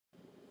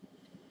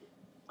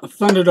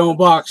Thunderdome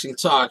Boxing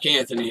Talk,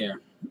 Anthony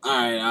here.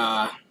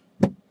 Alright,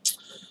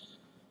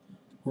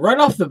 right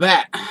off the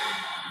bat,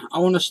 I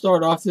want to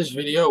start off this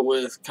video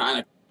with kind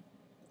of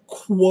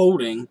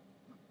quoting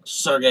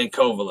Sergey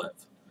Kovalev.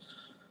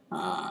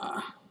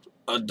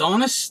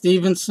 Adonis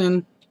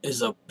Stevenson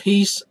is a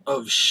piece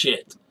of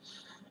shit.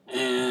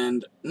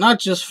 And not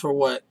just for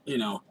what,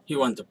 he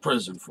went to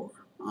prison for.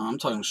 I'm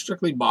talking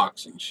strictly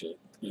boxing shit.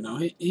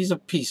 He's a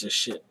piece of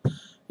shit.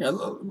 Yeah,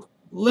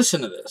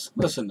 listen to this.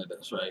 Listen to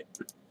this, right?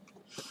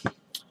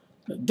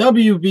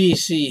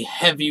 WBC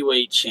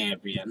heavyweight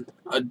champion,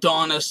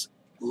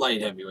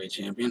 light heavyweight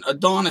champion,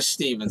 Adonis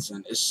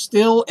Stevenson is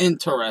still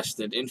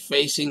interested in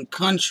facing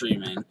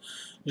countryman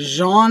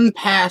Jean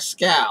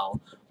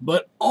Pascal,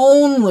 but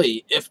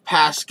only if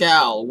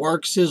Pascal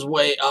works his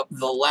way up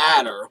the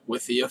ladder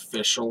with the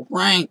official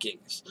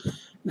rankings.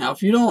 Now,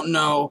 if you don't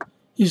know,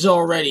 he's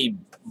already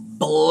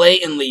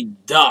blatantly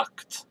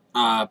ducked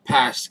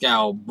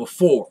Pascal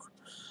before.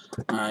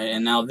 Alright,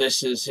 and now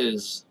this is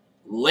his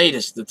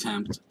latest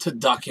attempt to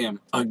duck him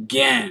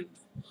again.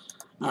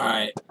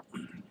 Alright.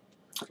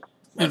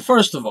 And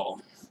first of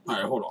all,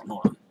 alright, hold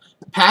on.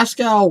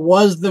 Pascal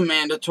was the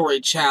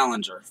mandatory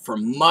challenger for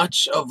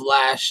much of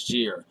last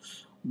year,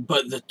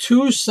 but the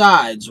two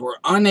sides were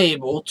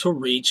unable to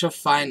reach a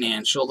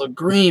financial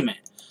agreement.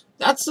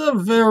 That's a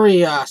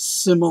very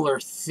similar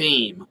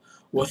theme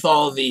with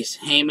all these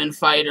Haymon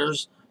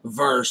fighters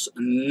versus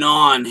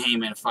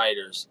non-Haymon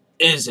fighters,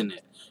 isn't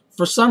it?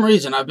 For some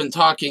reason, I've been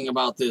talking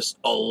about this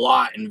a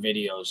lot in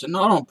videos, and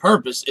not on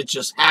purpose, it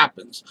just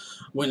happens.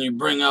 When you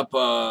bring up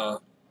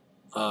a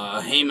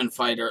Haymon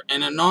fighter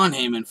and a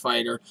non-Haymon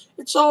fighter,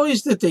 it's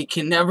always that they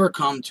can never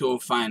come to a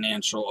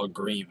financial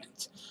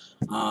agreement.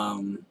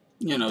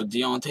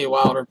 Deontay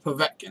Wilder,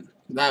 Povetkin,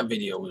 that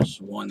video was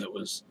one that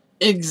was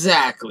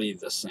exactly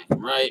the same,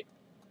 right?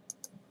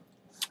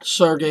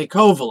 Sergey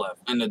Kovalev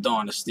and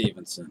Adonis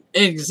Stevenson,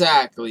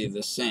 exactly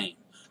the same,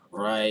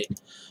 right?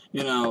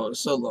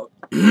 So look,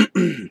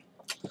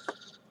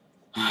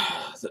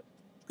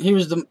 he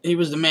was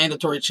the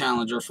mandatory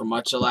challenger for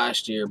much of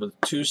last year, but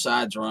the two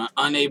sides were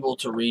unable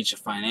to reach a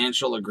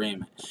financial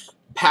agreement.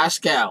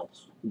 Pascal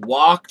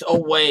walked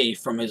away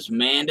from his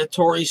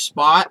mandatory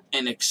spot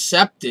and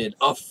accepted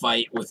a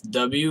fight with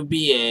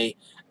WBA,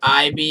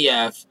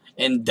 IBF,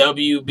 and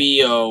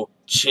WBO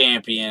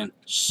champion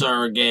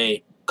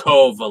Sergey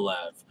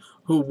Kovalev,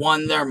 who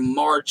won their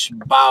March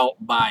bout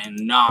by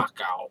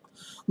knockout.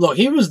 Look,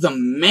 he was the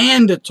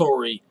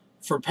mandatory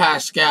for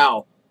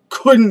Pascal.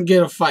 Couldn't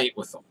get a fight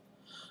with him.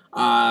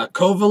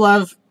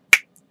 Kovalev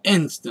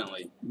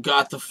instantly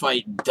got the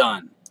fight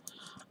done.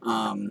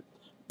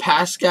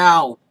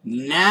 Pascal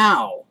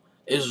now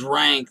is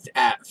ranked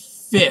at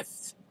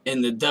 5th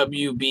in the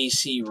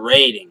WBC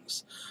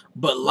ratings,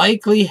 but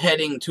likely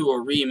heading to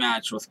a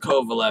rematch with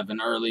Kovalev in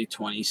early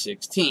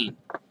 2016.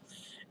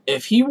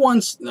 If he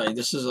wants,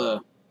 this is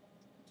a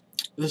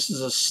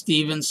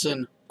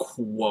Stevenson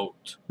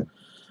quote.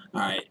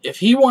 Alright,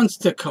 if he wants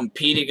to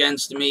compete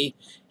against me,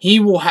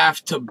 he will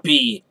have to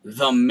be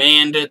the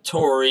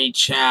mandatory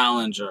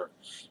challenger.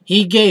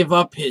 He gave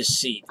up his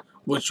seat,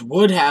 which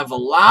would have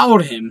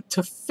allowed him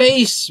to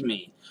face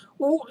me.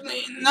 Well,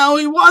 no,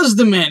 he was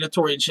the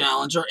mandatory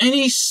challenger, and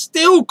he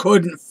still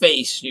couldn't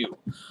face you.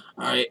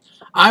 Alright,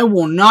 I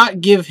will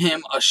not give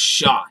him a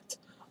shot.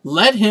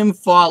 Let him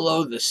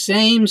follow the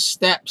same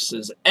steps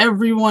as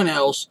everyone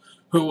else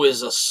who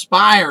is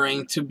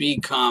aspiring to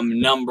become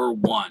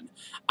 #1.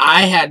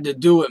 I had to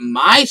do it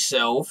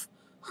myself.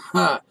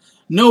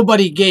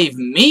 Nobody gave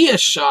me a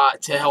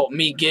shot to help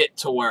me get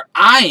to where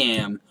I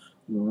am.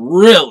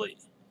 Really?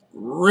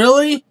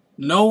 Really?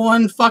 No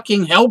one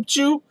fucking helped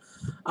you?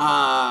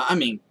 I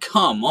mean,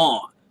 come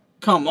on.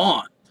 Come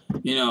on.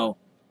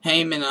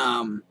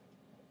 Haymon,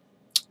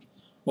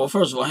 well,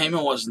 first of all,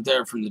 Haymon wasn't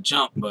there from the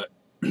jump, but,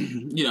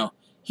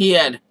 he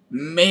had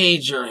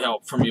major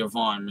help from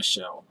Yvonne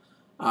Michelle.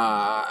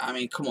 I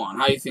mean, come on.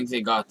 How do you think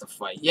they got the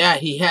fight? Yeah,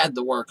 he had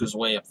to work his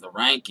way up the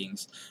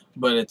rankings,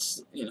 but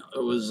it's, it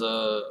was,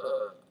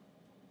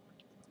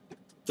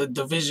 the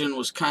division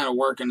was kind of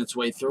working its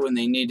way through, and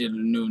they needed a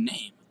new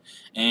name.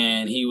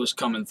 And he was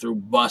coming through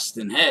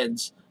busting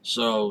heads,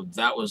 so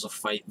that was a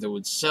fight that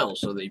would sell,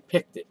 so they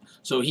picked it.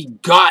 So he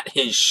got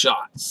his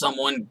shot.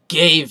 Someone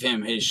gave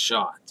him his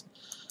shot.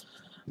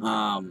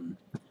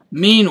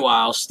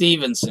 Meanwhile,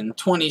 Stevenson,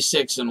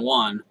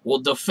 26-1, will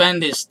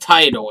defend his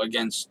title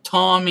against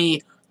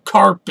Tommy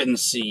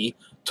Karpensky,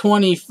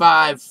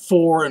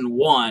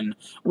 25-4-1,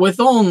 with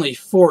only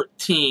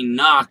 14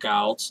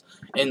 knockouts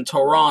in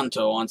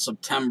Toronto on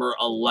September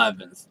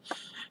 11th.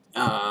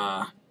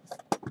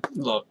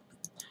 Look,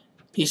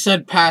 he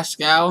said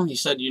Pascal, he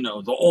said,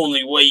 the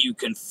only way you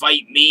can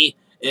fight me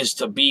is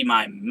to be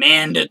my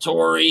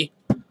mandatory.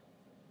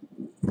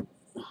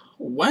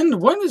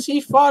 When has he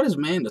fought his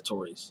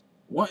mandatories?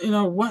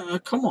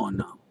 Come on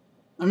now.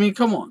 I mean,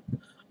 come on.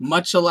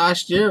 Much of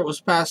last year, it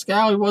was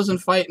Pascal. He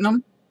wasn't fighting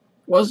him.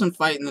 Wasn't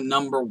fighting the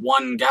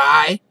 #1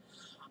 guy.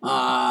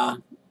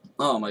 Oh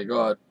my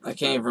God. I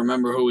can't even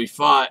remember who he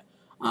fought.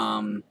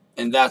 And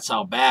that's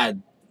how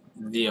bad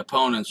the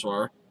opponents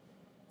were.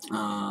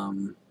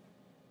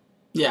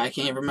 Yeah, I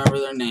can't even remember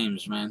their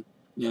names, man.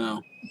 You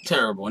know,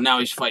 terrible. And now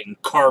he's fighting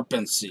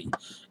Carpensy.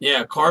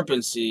 Yeah,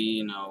 Carpensy,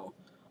 you know,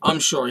 I'm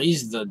sure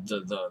he's the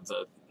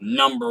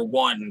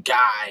 #1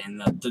 guy in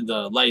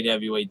the light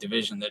heavyweight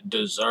division that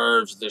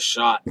deserves the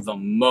shot the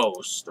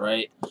most,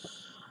 right?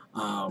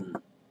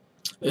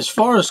 As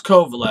far as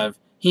Kovalev,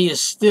 he is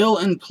still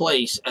in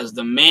place as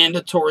the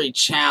mandatory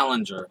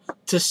challenger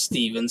to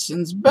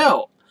Stevenson's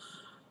belt.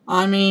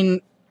 I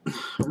mean,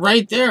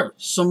 right there,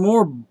 some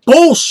more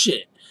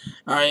bullshit.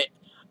 All right,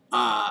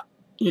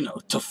 you know,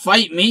 to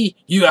fight me,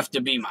 you have to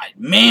be my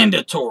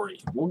mandatory.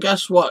 Well,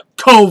 guess what?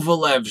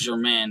 Kovalev's your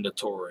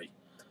mandatory.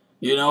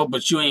 You know,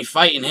 but you ain't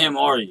fighting him,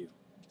 are you?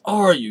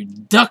 Are you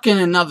ducking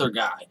another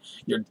guy?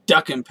 You're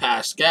ducking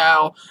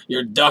Pascal.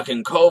 You're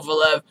ducking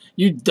Kovalev.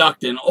 You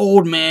ducked an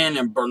old man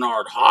and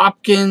Bernard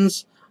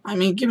Hopkins. I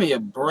mean, give me a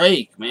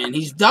break, man.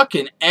 He's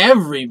ducking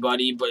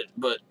everybody,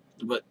 but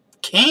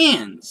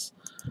Cans.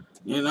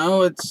 You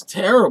know, it's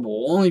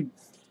terrible. Only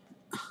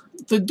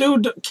the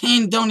dude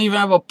don't even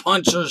have a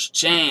puncher's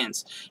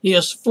chance. He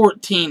has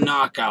 14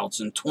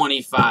 knockouts in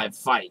 25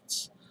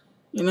 fights.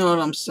 You know what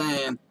I'm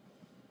saying?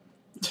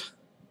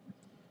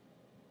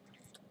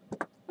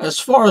 As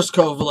far as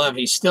Kovalev,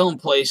 he's still in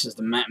place as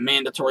the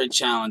mandatory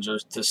challenger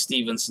to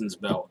Stevenson's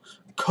belt.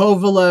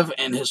 Kovalev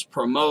and his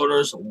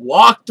promoters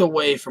walked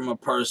away from a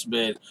purse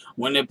bid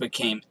when it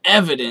became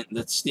evident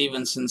that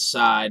Stevenson's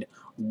side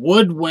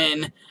would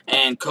win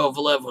and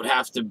Kovalev would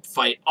have to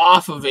fight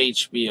off of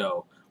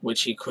HBO,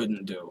 which he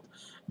couldn't do.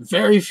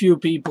 Very few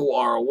people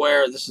are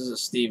aware, this is a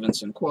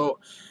Stevenson quote,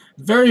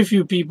 very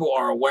few people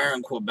are aware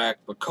in Quebec,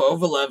 but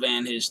Kovalev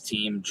and his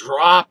team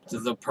dropped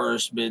the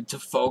purse bid to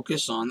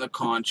focus on the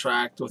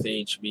contract with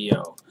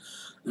HBO.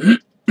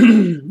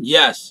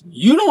 Yes,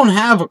 you don't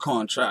have a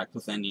contract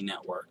with any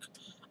network.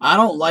 I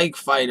don't like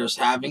fighters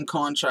having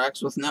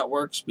contracts with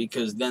networks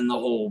because then the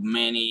whole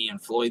Manny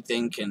and Floyd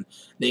thing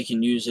they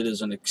can use it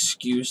as an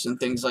excuse and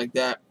things like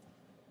that.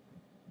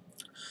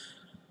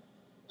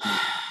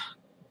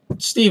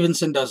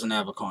 Stevenson doesn't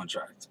have a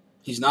contract.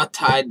 He's not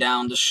tied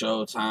down to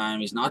Showtime.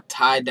 He's not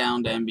tied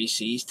down to NBC.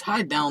 He's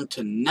tied down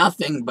to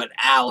nothing but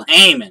Al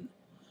Haymon.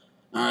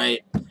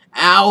 Alright?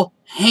 Al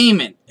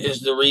Haymon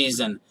is the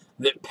reason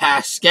that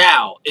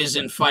Pascal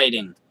isn't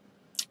fighting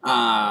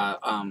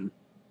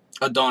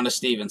Adonis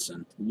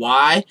Stevenson.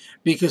 Why?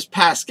 Because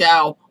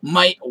Pascal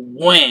might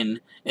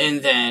win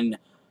and then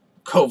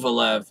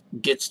Kovalev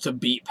gets to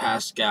beat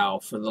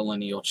Pascal for the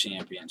lineal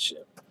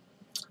championship.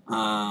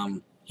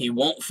 He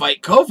won't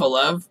fight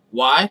Kovalev.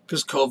 Why?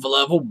 Because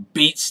Kovalev will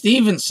beat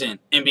Stevenson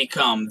and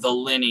become the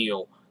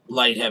lineal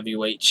light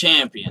heavyweight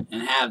champion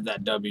and have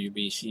that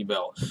WBC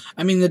belt.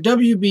 I mean, the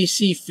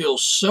WBC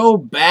feels so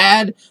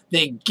bad,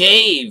 they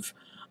gave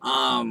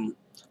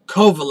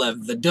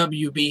Kovalev the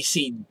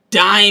WBC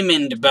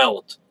diamond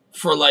belt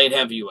for light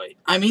heavyweight.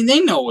 I mean, they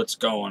know what's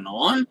going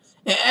on.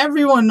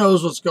 Everyone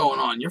knows what's going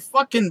on. You're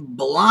fucking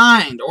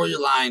blind, or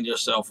you're lying to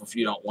yourself if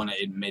you don't want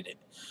to admit it.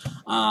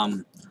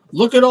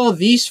 Look at all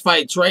these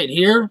fights right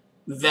here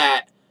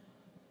that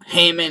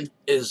Haymon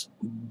is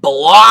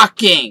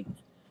blocking.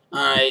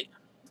 Alright?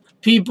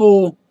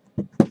 People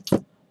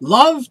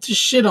love to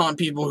shit on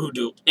people who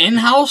do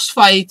in-house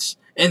fights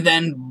and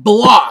then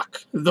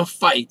block the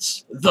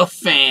fights the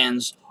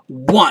fans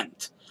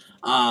want.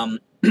 I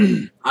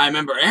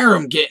remember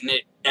Aram getting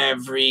it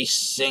every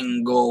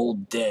single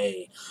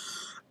day.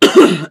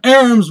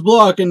 Aram's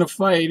blocking the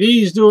fight.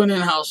 He's doing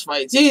in-house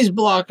fights. He's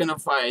blocking the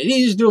fight.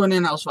 He's doing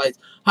in-house fights.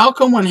 How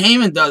come when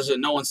Haymon does it,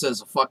 no one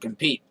says a fucking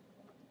peep?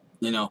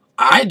 You know,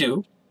 I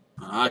do.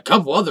 A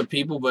couple other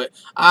people, but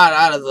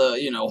out of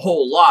the, you know,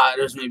 whole lot,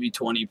 there's maybe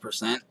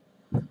 20%.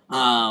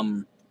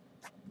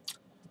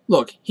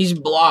 Look, he's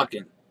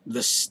blocking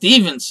the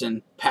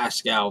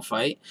Stevenson-Pascal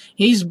fight.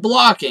 He's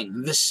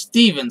blocking the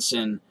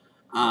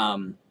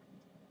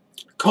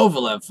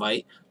Stevenson-Kovalev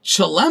fight.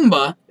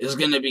 Chilemba is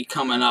going to be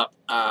coming up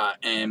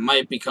and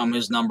might become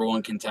his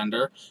 #1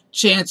 contender.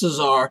 Chances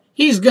are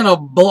he's going to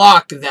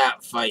block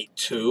that fight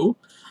too.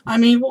 I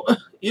mean,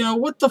 you know,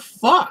 what the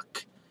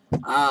fuck?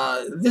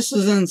 This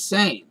is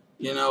insane.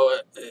 You know,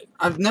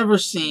 I've never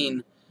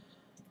seen...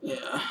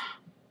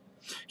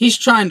 he's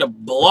trying to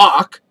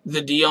block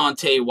the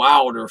Deontay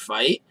Wilder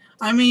fight.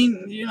 I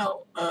mean, you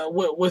know,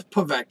 with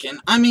Povetkin.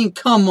 I mean,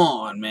 come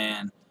on,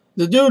 man.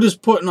 The dude is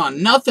putting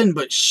on nothing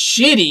but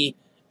shitty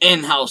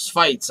in-house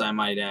fights, I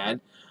might add.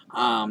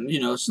 You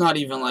know, it's not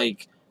even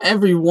like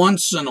every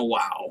once in a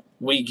while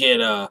we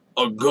get a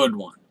good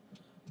one.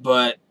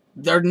 But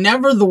they're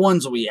never the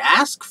ones we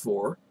ask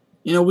for.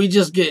 You know, we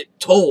just get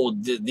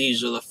told that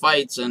these are the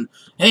fights. And,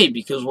 hey,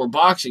 because we're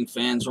boxing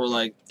fans, we're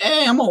like,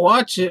 hey, I'm going to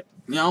watch it.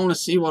 You know, I want to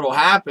see what will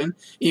happen.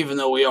 Even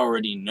though we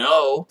already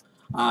know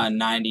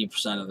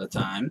 90% of the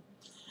time.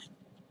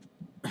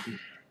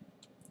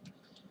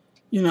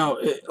 You know,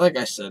 like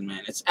I said,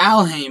 man, it's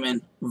Al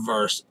Haymon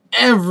versus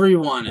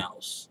everyone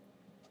else.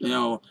 You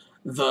know,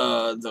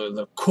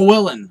 the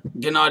Quillen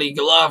Gennady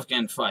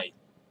Golovkin fight.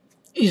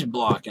 He's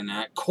blocking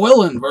that.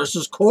 Quillen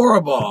versus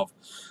Korobov.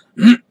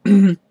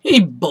 He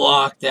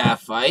blocked that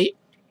fight.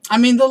 I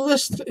mean, the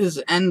list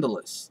is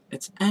endless.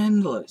 It's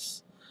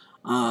endless.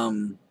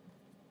 Name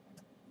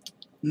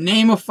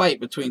a fight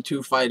between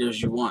two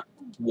fighters you want.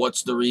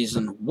 What's the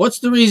reason? What's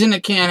the reason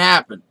it can't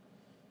happen?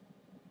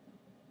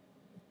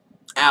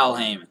 Al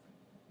Haymon.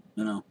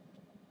 You know.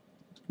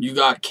 You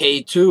got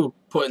K2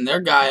 putting their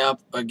guy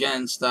up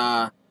against,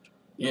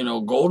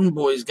 Golden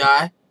Boy's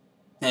guy.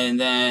 And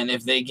then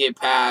if they get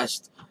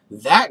past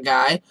that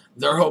guy,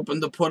 they're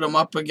hoping to put him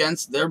up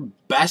against their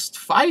best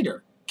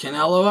fighter,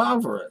 Canelo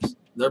Alvarez.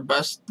 Their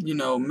best,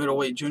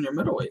 middleweight, junior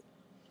middleweight.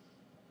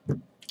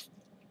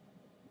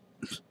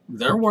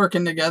 They're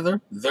working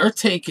together. They're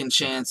taking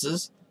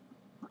chances.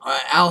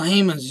 Al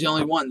Haymon's the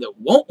only one that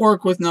won't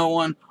work with no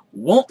one,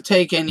 won't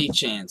take any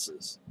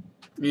chances.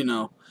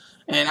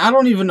 And I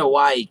don't even know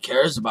why he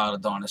cares about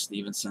Adonis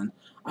Stevenson.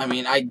 I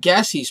mean, I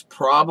guess he's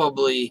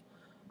probably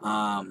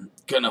going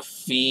to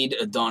feed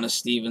Adonis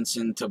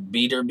Stevenson to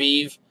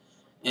Beterbiev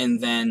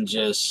and then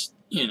just,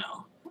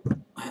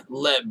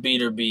 let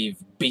Beterbiev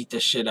beat the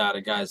shit out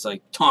of guys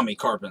like Tommy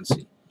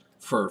Carpensy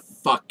for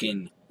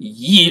fucking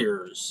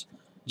years.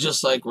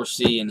 Just like we're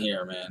seeing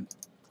here, man.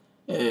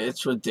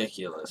 It's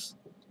ridiculous.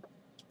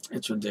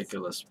 It's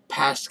ridiculous.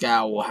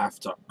 Pascal will have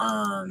to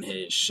earn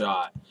his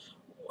shot.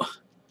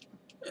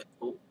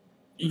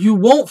 You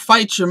won't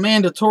fight your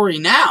mandatory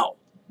now.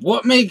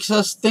 What makes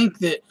us think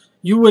that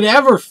you would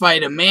ever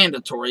fight a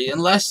mandatory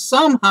unless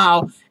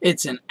somehow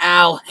it's an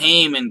Al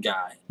Haymon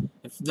guy?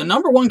 If the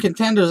 #1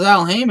 contender is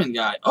Al Haymon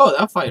guy, oh,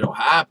 that fight will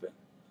happen.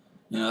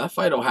 That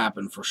fight will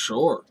happen for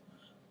sure.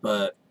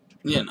 But,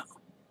 this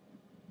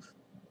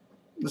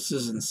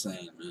is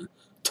insane, man.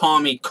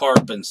 Tommy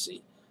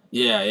Carpensy.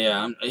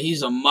 Yeah,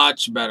 he's a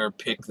much better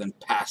pick than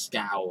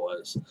Pascal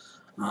was.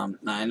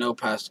 I know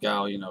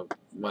Pascal,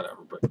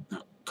 whatever, but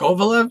no.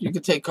 Kovalev? You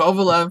could take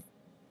Kovalev.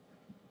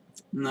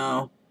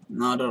 No,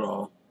 not at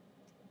all.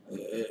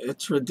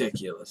 It's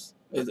ridiculous.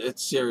 It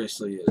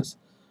seriously is.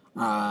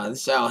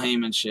 This Al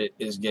Haymon shit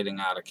is getting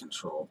out of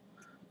control.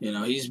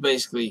 He's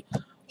basically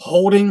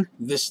holding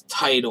this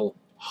title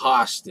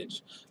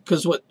hostage.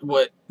 Because what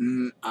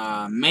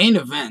main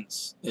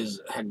events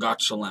had got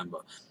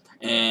Chilemba.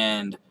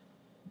 And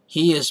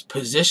he is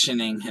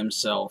positioning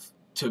himself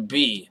to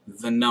be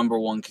the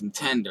 #1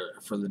 contender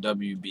for the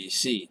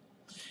WBC.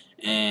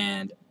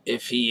 And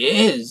if he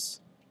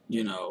is,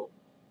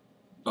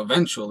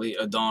 eventually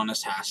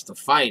Adonis has to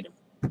fight him.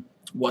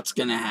 What's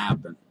going to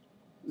happen?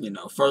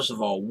 First of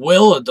all,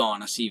 will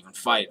Adonis even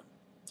fight him?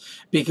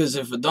 Because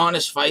if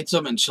Adonis fights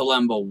him and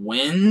Chilemba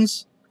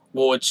wins,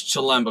 well, it's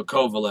Chilemba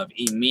Kovalev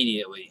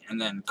immediately.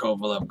 And then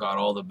Kovalev got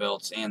all the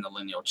belts and the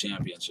lineal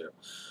championship.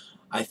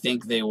 I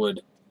think they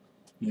would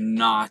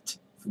not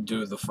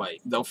do the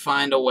fight. They'll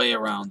find a way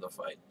around the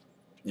fight.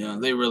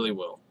 They really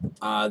will.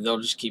 They'll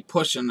just keep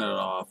pushing it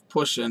off.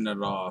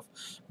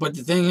 But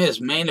the thing is,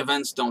 main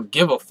events don't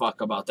give a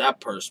fuck about that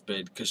purse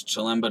bid because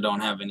Chilemba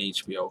don't have an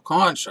HBO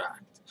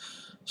contract.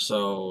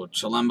 So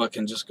Chilemba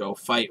can just go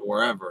fight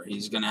wherever.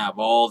 He's going to have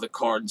all the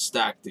cards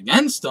stacked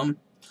against him.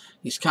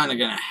 He's kind of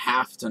going to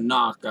have to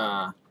knock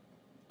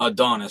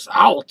Adonis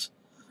out.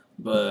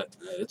 But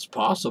it's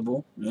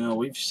possible.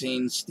 We've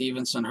seen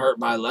Stevenson hurt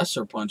by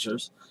lesser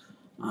punchers.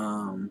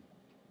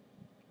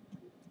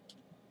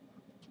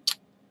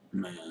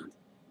 Man,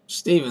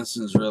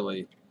 Stevenson's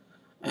really,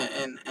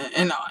 and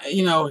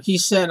he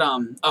said,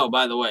 oh,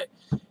 by the way,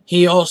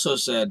 he also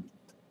said,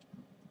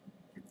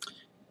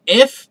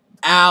 if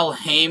Al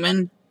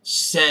Haymon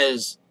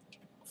says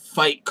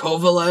fight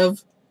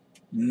Kovalev,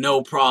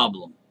 no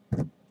problem,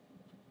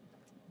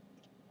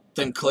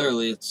 then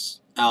clearly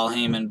it's Al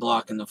Haymon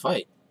blocking the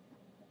fight,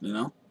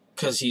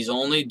 because he's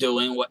only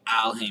doing what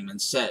Al Haymon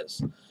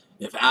says.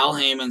 If Al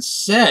Haymon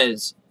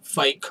says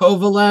fight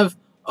Kovalev,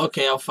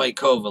 okay, I'll fight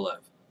Kovalev.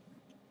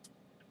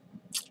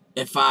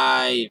 If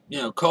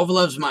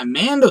Kovalev's my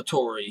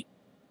mandatory,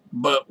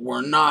 but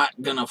we're not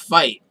going to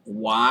fight.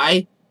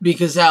 Why?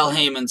 Because Al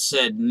Haymon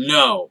said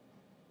no.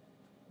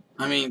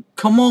 I mean,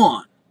 come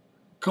on.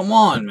 Come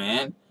on,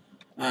 man.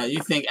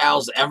 You think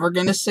Al's ever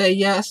going to say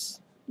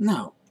yes?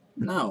 No.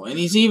 And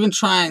he's even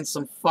trying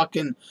some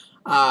fucking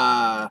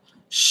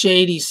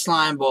shady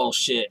slimeball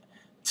shit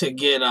to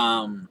get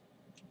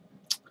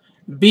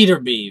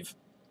Beterbiev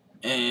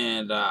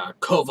and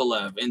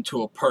Kovalev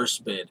into a purse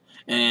bid.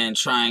 And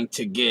trying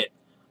to get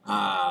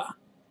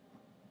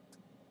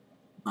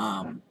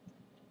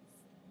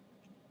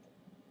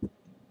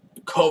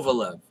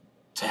Kovalev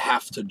to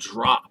have to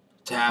drop,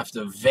 to have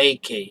to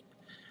vacate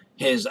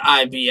his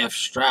IBF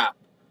strap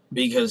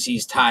because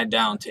he's tied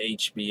down to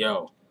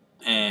HBO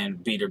and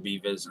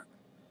Beterbiev isn't.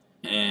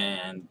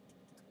 And,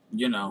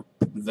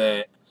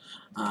 that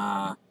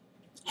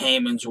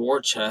Haymon's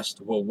War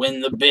Chest will win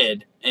the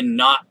bid and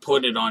not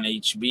put it on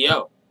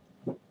HBO.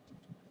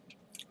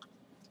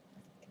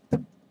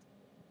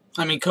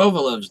 I mean,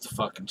 Kovalev's the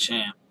fucking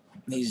champ.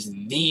 He's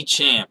the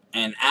champ.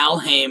 And Al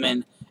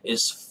Haymon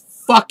is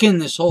fucking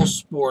this whole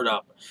sport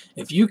up.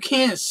 If you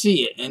can't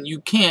see it and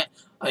you can't,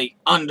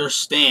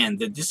 understand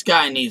that this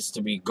guy needs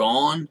to be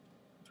gone,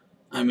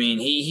 I mean,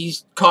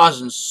 he's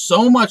causing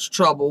so much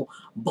trouble,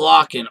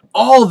 blocking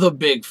all the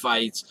big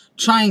fights,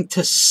 trying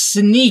to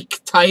sneak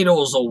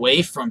titles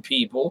away from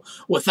people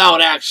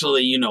without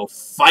actually, you know,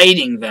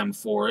 fighting them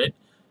for it.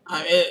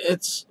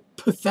 It's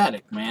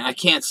pathetic, man. I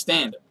can't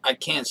stand it. I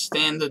can't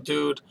stand the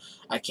dude.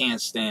 I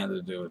can't stand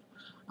the dude.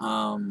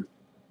 Um,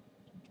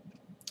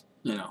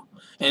 you know,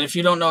 and if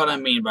you don't know what I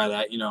mean by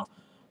that, you know,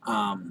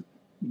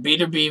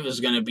 Beater Beef is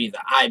going to be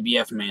the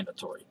IBF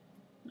mandatory.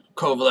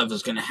 Kovalev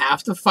is going to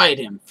have to fight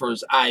him for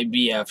his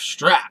IBF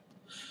strap.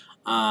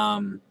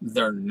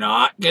 They're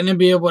not going to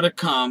be able to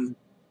come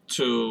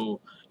to,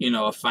 you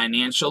know, a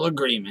financial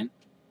agreement.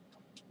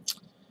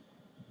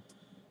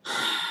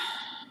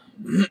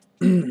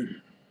 And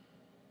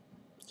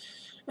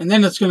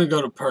then it's going to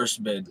go to purse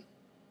bid.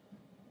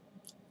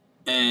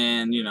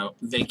 And, you know,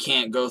 they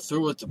can't go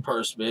through with the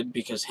purse bid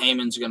because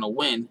Haymon's going to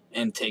win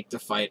and take the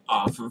fight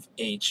off of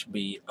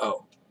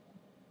HBO.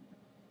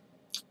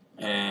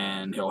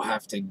 And he'll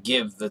have to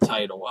give the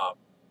title up.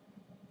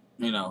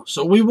 You know,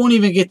 so we won't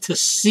even get to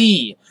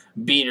see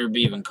Beater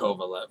Beef and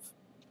Kovalev.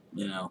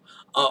 You know,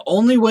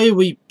 only way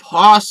we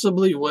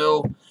possibly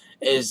will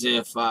is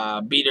if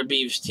Beater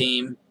Beef's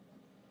team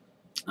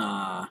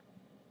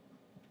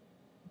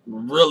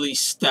really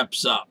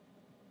steps up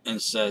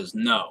and says,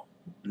 no,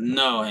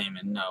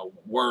 Haymon, no,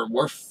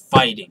 we're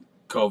fighting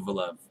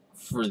Kovalev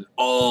for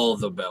all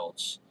the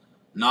belts,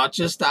 not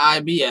just the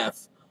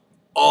IBF,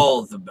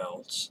 all the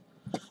belts.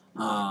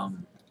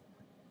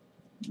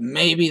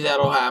 Maybe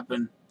that'll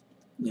happen.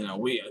 You know,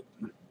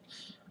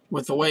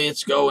 with the way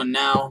it's going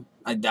now,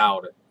 I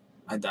doubt it.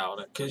 I doubt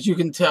it, because you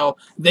can tell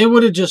they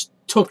would have just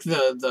took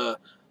the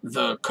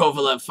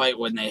Kovalev fight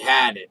when they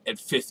had it at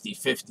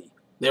 50-50.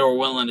 They were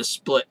willing to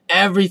split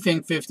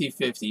everything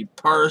 50-50.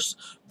 Purse,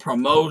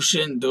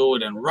 promotion, do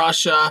it in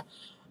Russia,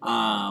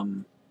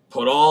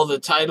 put all the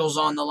titles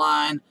on the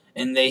line,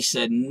 and they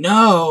said,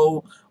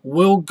 no,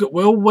 we'll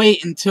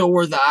wait until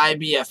we're the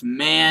IBF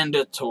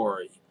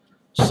mandatory.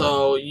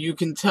 So you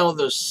can tell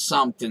there's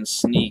something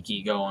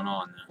sneaky going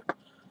on there,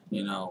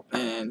 you know,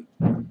 and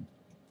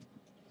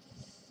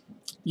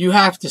you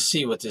have to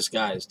see what this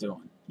guy is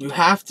doing. You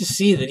have to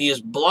see that he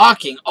is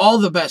blocking all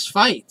the best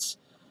fights.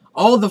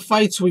 All the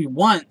fights we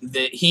want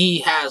that he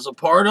has a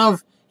part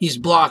of, he's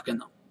blocking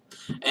them.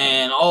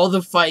 And all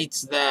the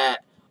fights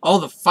that, all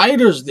the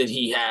fighters that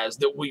he has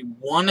that we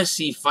want to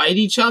see fight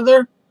each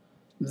other,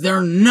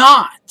 they're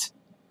not.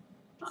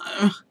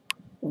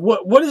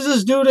 What is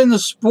this dude in the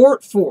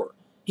sport for?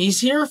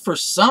 He's here for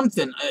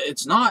something.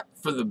 It's not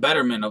for the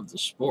betterment of the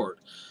sport.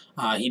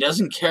 He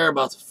doesn't care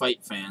about the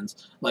fight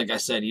fans. Like I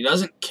said, he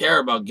doesn't care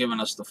about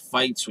giving us the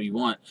fights we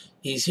want.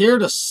 He's here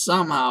to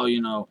somehow,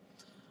 you know,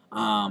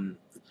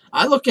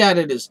 I look at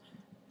it as,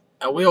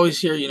 we always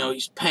hear, you know,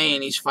 he's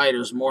paying these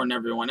fighters more than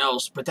everyone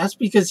else, but that's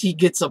because he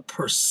gets a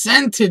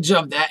percentage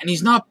of that, and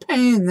he's not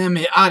paying them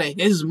out of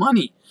his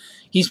money.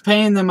 He's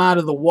paying them out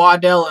of the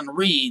Waddell and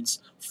Reed's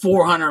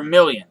 $400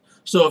 million.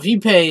 So if he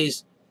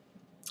pays,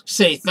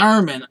 say,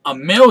 Thurman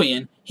 $1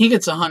 million, he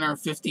gets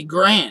 $150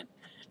 grand.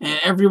 And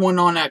everyone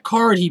on that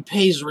card, he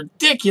pays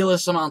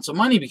ridiculous amounts of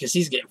money because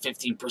he's getting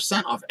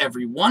 15% off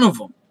every one of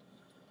them.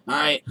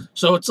 Alright?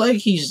 So it's like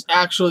he's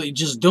actually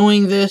just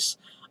doing this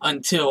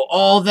until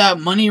all that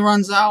money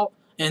runs out,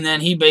 and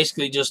then he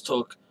basically just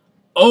took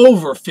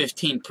over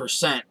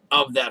 15%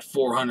 of that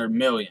 $400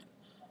 million.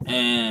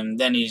 And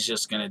then he's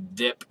just going to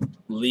dip,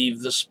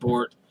 leave the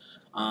sport,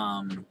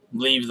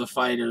 leave the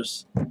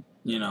fighters.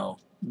 You know,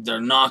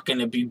 they're not going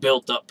to be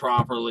built up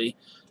properly.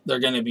 They're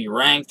going to be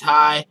ranked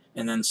high,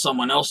 and then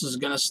someone else is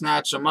going to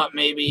snatch them up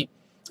maybe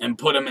and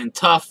put them in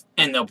tough,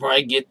 and they'll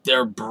probably get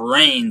their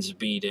brains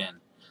beat in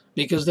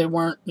because they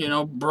weren't, you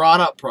know, brought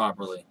up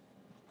properly.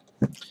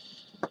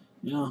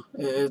 You know,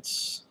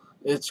 it's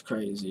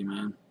crazy,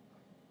 man.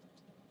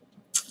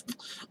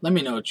 Let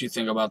me know what you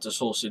think about this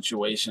whole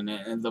situation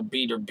and the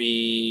Beater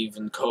Beef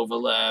and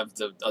Kovalev,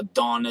 the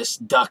Adonis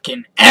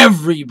ducking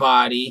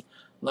everybody.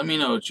 Let me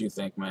know what you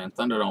think, man.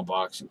 Thunderdome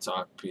Boxing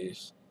Talk.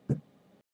 Peace.